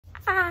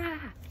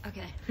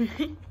Okay.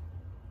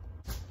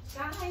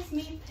 Guys,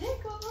 meet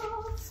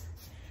Pickles.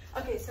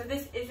 Okay, so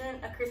this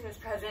isn't a Christmas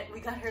present. We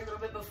got her a little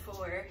bit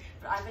before,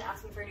 but I've been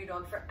asking for a new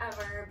dog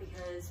forever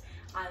because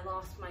I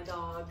lost my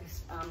dog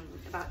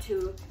about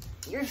 2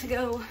 years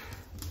ago,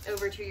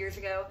 over 2 years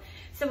ago.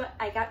 So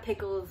I got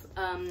Pickles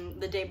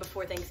the day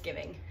before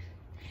Thanksgiving,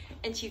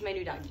 and she's my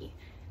new doggie.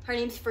 Her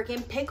name's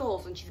freaking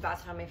Pickles, and she's about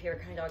to have my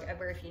favorite kind of dog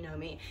ever if you know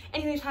me.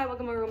 Anyways, hi,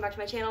 welcome everyone back to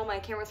my channel. My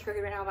camera's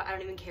crooked right now, but I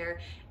don't even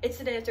care. It's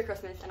the day after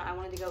Christmas, and I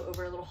wanted to go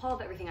over a little haul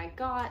of everything I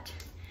got.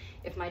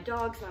 If my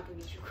dog's not gonna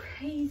be too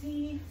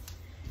crazy.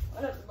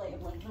 What a lay a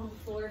blanket on the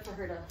floor for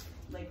her to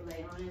like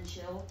lay on and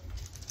chill.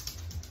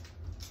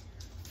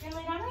 You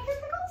gonna lay down right here,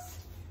 Pickles?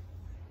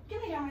 You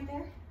can lay down right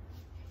there.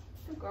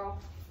 Good girl.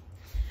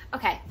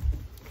 Okay.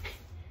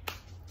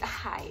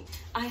 Hi.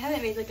 I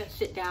haven't made like a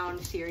sit down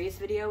serious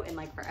video in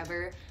like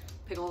forever.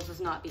 Pickles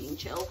is not being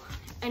chill.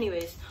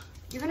 Anyways,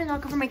 you're gonna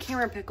knock over my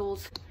camera,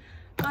 Pickles.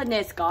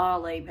 Goodness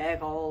golly,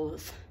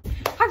 Pickles.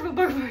 Welcome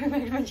back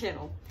to my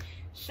channel.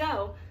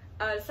 So,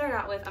 to start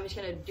out with, I'm just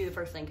gonna do the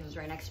first thing because it's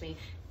right next to me.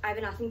 I've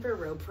been asking for a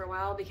robe for a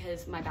while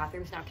because my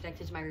bathroom's not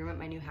connected to my room at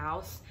my new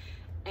house.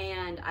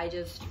 And I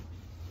just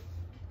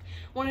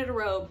wanted a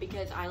robe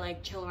because I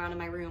like chill around in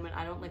my room and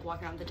I don't like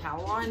walking around with a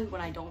towel on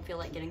when I don't feel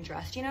like getting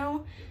dressed, you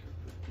know?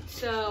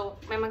 So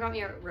my mom got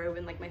me a robe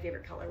in like my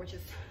favorite color, which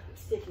is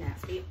sick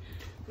nasty.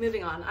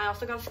 Moving on, I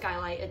also got a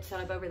skylight. It's set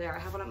up over there. I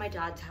have one at my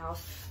dad's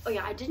house. Oh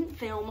yeah, I didn't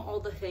film all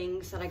the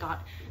things that I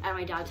got at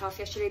my dad's house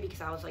yesterday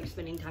because I was like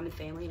spending time with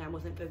family and I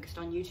wasn't focused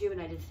on YouTube and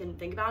I just didn't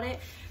think about it.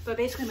 But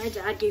basically my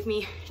dad gave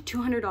me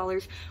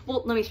 $200.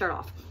 Well, let me start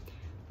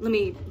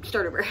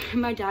over.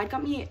 My dad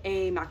got me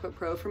a MacBook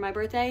Pro for my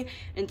birthday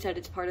and said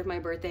it's part of my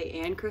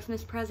birthday and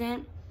Christmas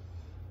present.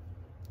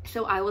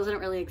 So I wasn't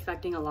really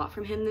expecting a lot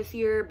from him this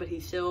year, but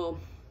he still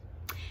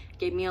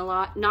gave me a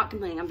lot. Not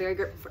complaining, I'm very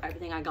grateful for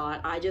everything I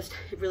got. I just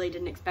really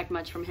didn't expect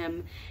much from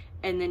him,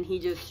 and then he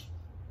just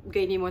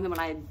gave me more than what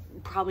I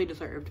probably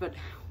deserved, but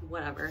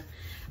whatever.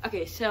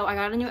 Okay, so I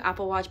got a new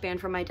Apple Watch band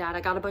from my dad.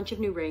 I got a bunch of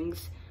new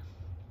rings,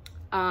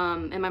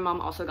 and my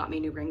mom also got me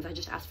new rings. I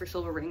just asked for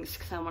silver rings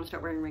because I want to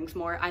start wearing rings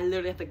more. I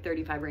literally have like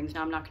 35 rings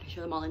now. I'm not going to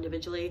show them all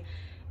individually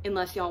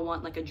unless y'all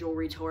want like a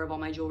jewelry tour of all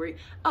my jewelry.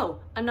 Oh,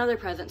 another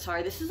present,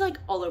 sorry, this is like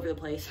all over the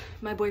place.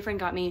 My boyfriend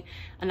got me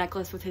a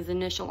necklace with his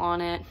initial on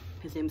it.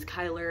 His name's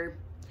Kyler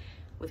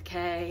with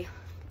K.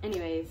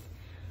 Anyways,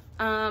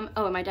 oh,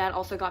 and my dad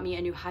also got me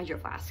a new hydro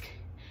flask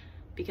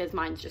because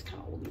mine's just kind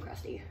of old and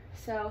crusty.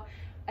 So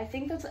I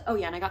think that's, oh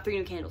yeah, and I got 3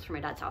 new candles for my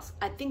dad's house.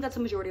 I think that's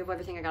the majority of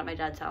everything I got at my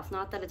dad's house.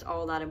 Not that it's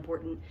all that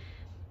important.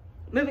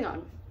 Moving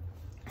on.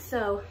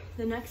 So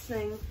the next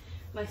thing,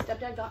 my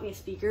stepdad got me a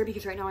speaker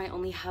because right now I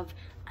only have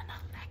an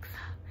Alexa.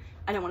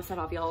 I don't want to set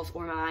off y'all's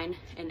or mine,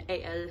 an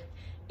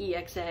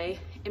ALEXA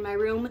in my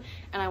room,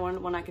 and I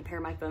wanted one I could pair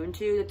my phone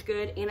to that's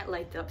good, and it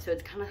lights up, so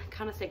it's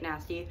kind of sick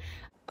nasty.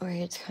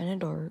 Okay, it's kind of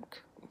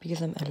dark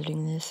because I'm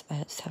editing this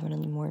at 7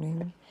 in the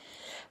morning,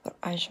 but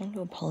I just want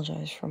to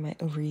apologize for my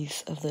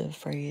overuse of the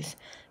phrase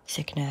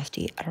sick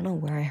nasty. I don't know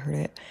where I heard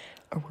it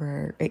or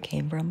where it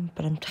came from,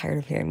 but I'm tired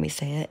of hearing me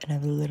say it, and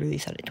I've literally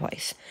said it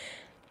twice.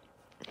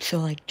 So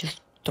like,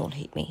 just don't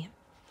hate me.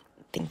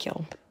 Thank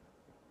y'all.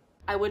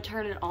 I would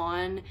turn it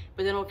on,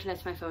 but then it'll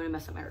connect to my phone and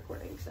mess up my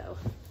recording, so.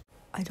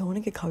 I don't want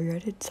to get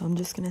copyrighted, so I'm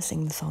just gonna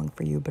sing the song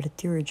for you, but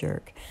it's You're a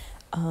Jerk.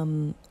 Oh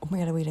my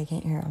god, wait, I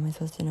can't hear it. Am I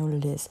supposed to know what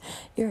it is?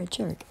 You're a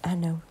jerk, I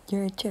know.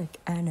 You're a jerk,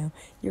 I know.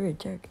 You're a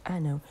jerk, I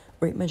know.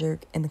 Rate my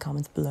jerk in the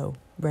comments below.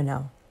 Right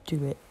now.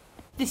 Do it.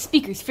 This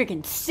speaker's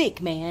freaking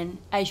sick, man.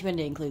 I just wanted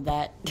to include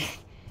that.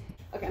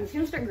 Okay, I'm just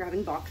gonna start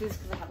grabbing boxes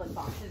because I have like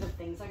boxes of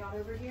things I got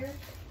over here.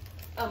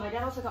 My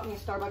dad also got me a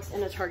Starbucks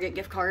and a Target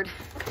gift card,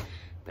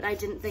 but I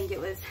didn't think it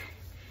was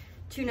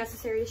too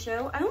necessary to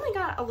show. I only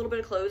got a little bit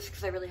of clothes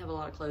because I really have a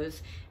lot of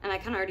clothes, and I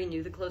kind of already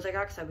knew the clothes I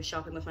got because I was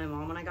shopping with my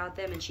mom when I got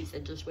them, and she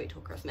said just wait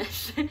till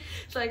Christmas.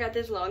 So I got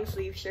this long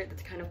sleeve shirt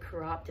that's kind of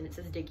cropped, and it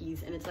says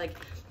Dickies, and it's like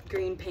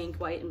green, pink,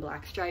 white, and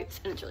black stripes,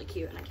 and it's really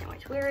cute, and I can't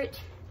wait to wear it.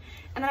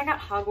 And then I got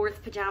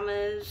Hogwarts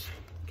pajamas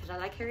because I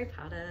like Harry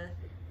Potter.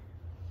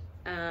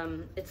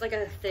 It's like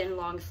a thin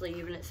long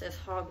sleeve, and it says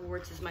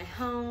Hogwarts is my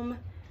home.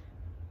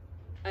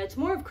 It's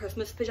more of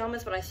Christmas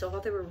pajamas, but I still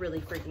thought they were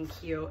really freaking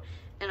cute,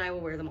 and I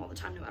will wear them all the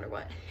time no matter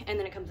what. And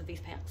then it comes with these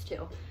pants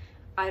too.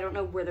 I don't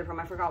know where they're from.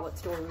 I forgot what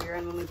store we were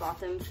in when we bought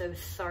them, so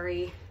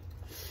sorry.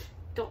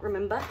 Don't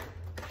remember.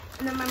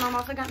 And then my mom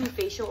also got me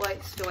facial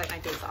wipes to wipe my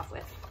face off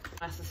with.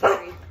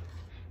 Necessary.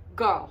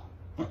 Girl.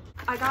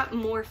 I got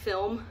more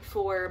film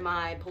for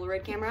my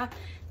Polaroid camera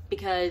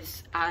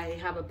because I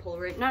have a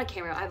Polaroid, not a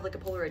camera, I have like a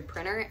Polaroid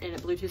printer, and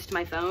it Bluetooths to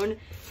my phone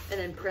and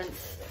then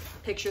prints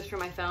pictures from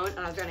my phone, and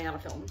I was running out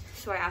of film.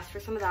 So I asked for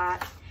some of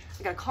that.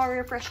 I got a car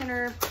air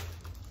freshener.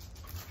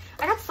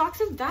 I got socks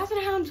with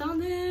basset hounds on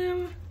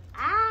them.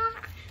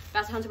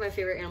 Basset hounds are my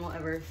favorite animal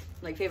ever.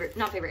 Like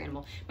not favorite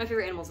animal. My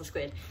favorite animal is a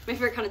squid. My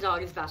favorite kind of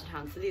dog is basset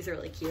hounds, so these are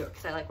really cute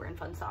because I like wearing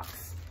fun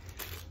socks.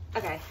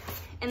 Okay,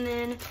 and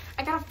then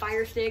I got a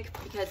fire stick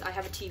because I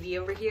have a TV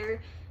over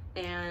here,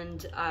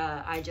 and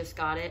I just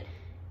got it.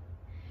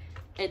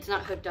 It's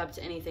not hooked up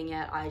to anything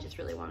yet. I just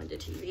really wanted a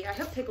TV. I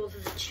hope Pickles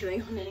isn't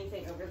chewing on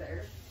anything over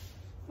there.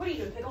 What are you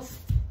doing, Pickles?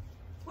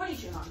 What are you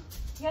chewing on?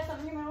 You got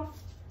something in your mouth?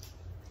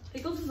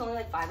 Pickles is only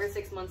like 5 or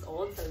 6 months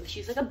old, so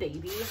she's like a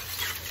baby.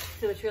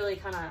 So it's really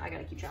kind of, I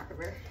gotta keep track of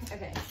her.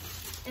 Okay,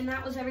 and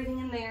that was everything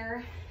in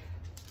there.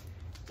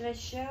 Did I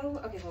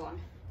show? Okay, hold on.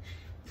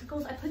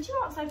 Pickles, I put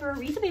you outside for a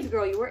reason, baby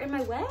girl. You were in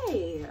my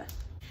way.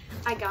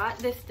 I got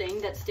this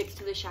thing that sticks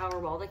to the shower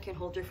wall that can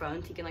hold your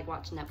phone so you can like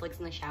watch Netflix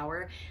in the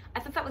shower.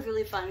 I thought that was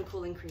really fun,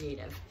 cool, and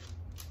creative.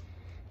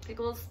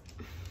 Pickles,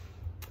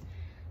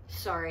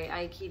 sorry,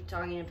 I keep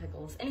talking to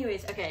Pickles.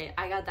 Anyways, okay,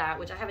 I got that,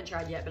 which I haven't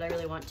tried yet, but I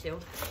really want to.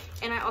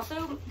 And I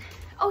also,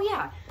 oh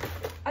yeah,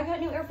 I got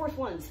new Air Force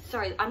Ones.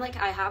 Sorry,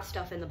 I have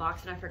stuff in the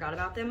box and I forgot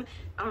about them.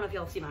 I don't know if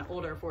y'all see my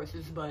old Air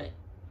Forces, but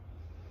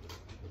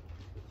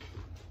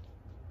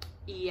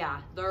yeah,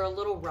 they're a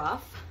little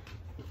rough.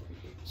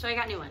 So I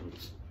got new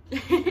ones.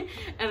 And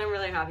I'm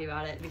really happy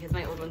about it because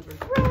my old ones were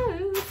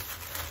gross.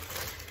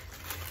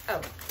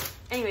 Oh,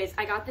 anyways,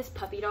 I got this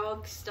puppy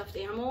dog stuffed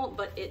animal,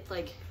 but it's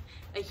like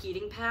a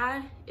heating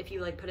pad if you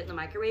like put it in the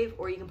microwave,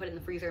 or you can put it in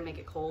the freezer and make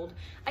it cold.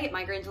 I get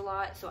migraines a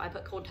lot, so I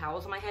put cold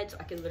towels on my head so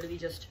I can literally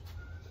just,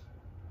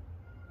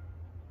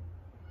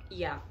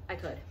 yeah, I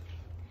could.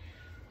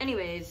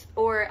 Anyways,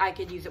 or I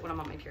could use it when I'm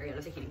on my period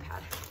as a heating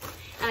pad.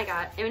 And I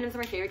got M&M's are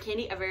my favorite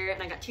candy ever,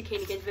 and I got 2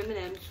 candy cans of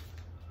M&M's.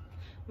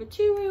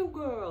 Material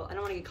girl. I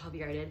don't want to get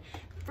copyrighted.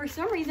 For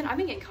some reason, I've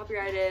been getting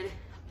copyrighted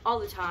all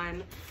the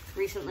time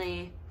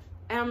recently,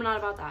 and I'm not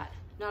about that.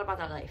 Not about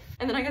that life.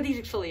 And then I got these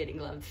exfoliating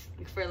gloves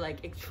for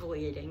like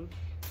exfoliating,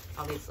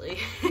 obviously.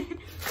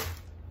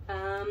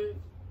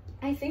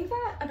 I think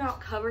that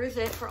about covers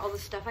it for all the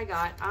stuff I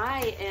got.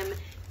 I am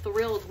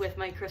thrilled with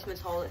my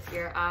Christmas haul this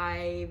year.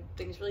 I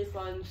think it's really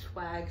fun,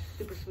 swag,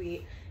 super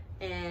sweet,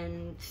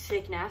 and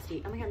sick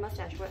nasty. Oh my god,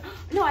 mustache. What?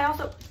 No, I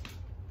also,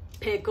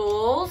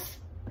 Pickles.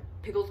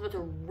 Pickles about to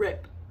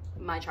rip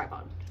my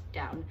tripod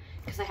down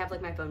because I have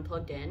like my phone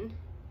plugged in.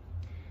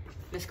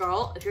 Miss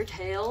Girl, if your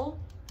tail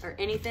or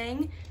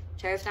anything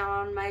tears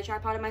down my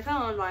tripod and my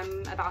phone while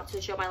I'm about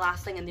to show my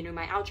last thing and then do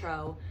my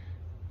outro,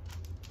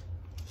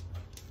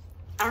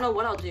 I don't know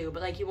what I'll do,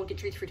 but like you won't get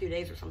treats for 2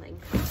 days or something.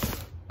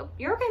 Oh,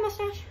 you're okay,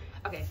 mustache?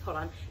 Okay, hold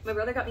on. My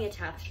brother got me a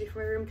tapestry for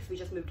my room because we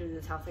just moved into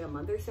this house like a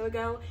month or so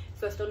ago,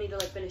 so I still need to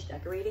like finish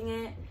decorating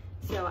it.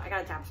 So I got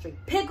a tapestry.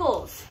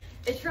 Pickles!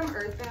 It's from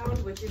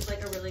Earthbound, which is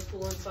like a really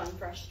cool and fun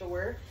fresh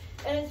store.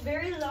 And it's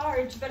very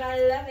large, but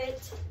I love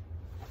it.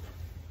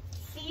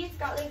 See, it's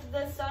got like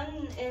the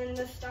sun and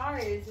the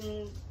stars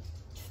and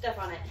stuff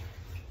on it.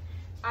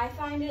 I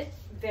find it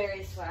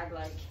very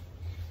swag-like.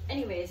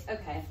 Anyways,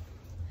 okay.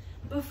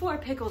 Before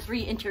Pickles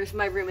re-enters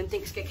my room and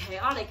things get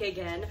chaotic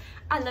again,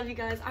 I love you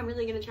guys. I'm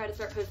really gonna try to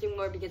start posting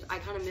more because I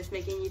kind of miss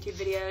making YouTube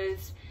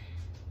videos.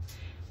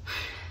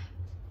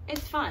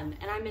 It's fun,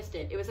 and I missed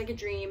it. It was like a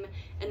dream,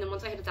 and then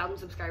once I hit 1,000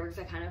 subscribers,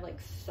 I kind of like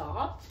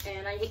stopped,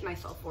 and I hate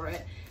myself for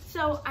it.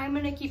 So I'm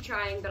gonna keep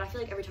trying, but I feel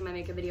like every time I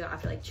make a video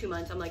after like 2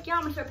 months, I'm like, yeah,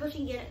 I'm gonna start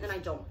posting again, and then I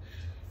don't.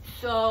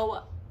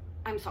 So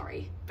I'm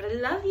sorry, but I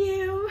love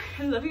you.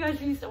 I love you guys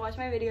if you still watch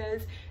my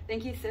videos.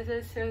 Thank you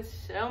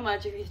so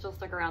much if you still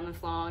stuck around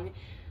this long.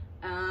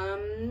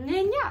 And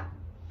yeah.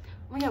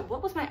 Oh my god,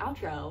 what was my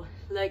outro?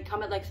 Like,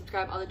 comment, like,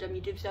 subscribe, all the dumb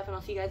YouTube stuff, and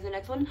I'll see you guys in the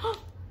next one.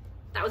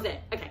 That was it.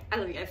 Okay, I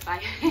love you guys.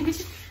 Bye.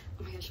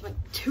 Oh my gosh, I'm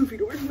like 2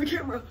 feet away from the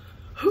camera.